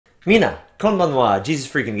Mina, konbanwa,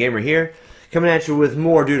 JesusFreakinGamer here, coming at you with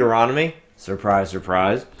more Deuteronomy. Surprise,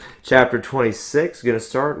 surprise. Chapter 26, going to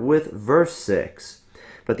start with verse 6.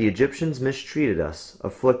 But the Egyptians mistreated us,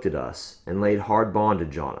 afflicted us, and laid hard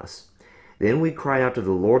bondage on us. Then we cried out to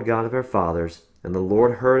the Lord God of our fathers, and the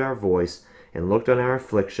Lord heard our voice, and looked on our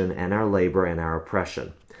affliction, and our labor, and our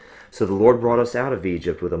oppression. So the Lord brought us out of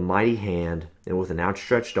Egypt with a mighty hand, and with an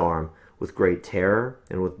outstretched arm, with great terror,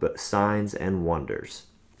 and with signs and wonders.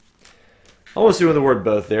 Almost doing the word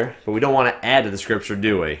both there, but we don't want to add to the scripture,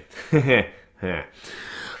 do we?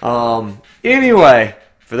 Anyway,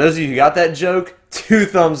 for those of you who got that joke, 2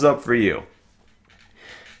 thumbs up for you.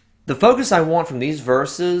 The focus I want from these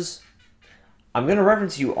verses, I'm going to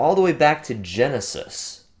reference you all the way back to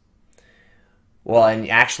Genesis. Well, and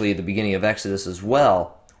actually the beginning of Exodus as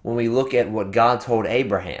well, when we look at what God told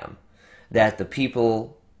Abraham, that the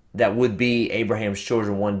people that would be Abraham's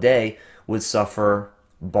children one day would suffer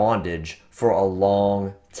bondage for a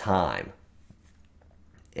long time.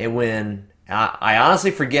 And when I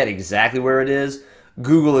honestly forget exactly where it is,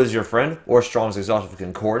 Google is your friend, or Strong's Exhaustive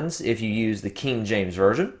Concordance if you use the King James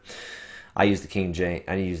Version. I use the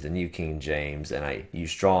New King James, and I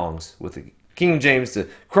use Strong's with the King James to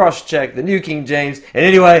cross-check the New King James. And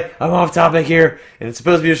anyway, I'm off topic here, and it's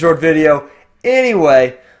supposed to be a short video.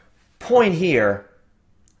 Anyway, point here,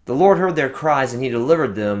 the Lord heard their cries, and He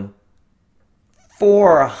delivered them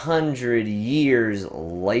 400 years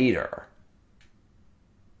later.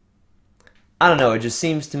 I don't know, it just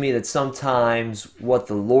seems to me that sometimes what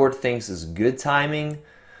the Lord thinks is good timing,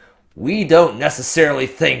 we don't necessarily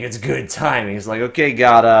think it's good timing. It's like, okay,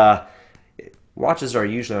 God, watches are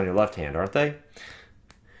usually on your left hand, aren't they?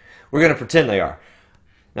 We're going to pretend they are.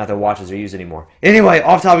 Not that watches are used anymore. Anyway,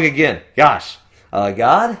 off topic again. Gosh.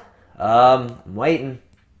 God, I'm waiting.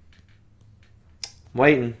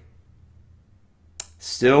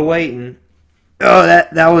 Still waiting. Oh,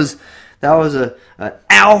 that was a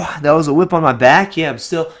ow. That was a whip on my back. Yeah, I'm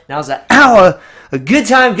still. Now was a ow. A good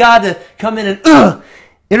time, God, to come in and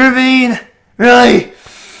intervene. Really?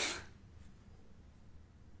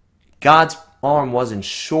 God's arm wasn't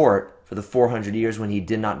short for the 400 years when He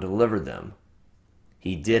did not deliver them.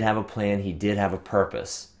 He did have a plan. He did have a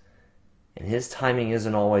purpose, and His timing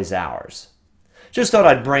isn't always ours. Just thought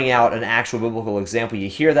I'd bring out an actual biblical example. You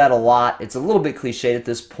hear that a lot. It's a little bit cliched at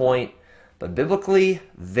this point, but biblically,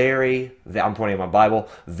 I'm pointing at my Bible,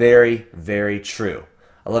 very, very true.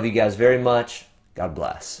 I love you guys very much. God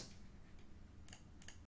bless.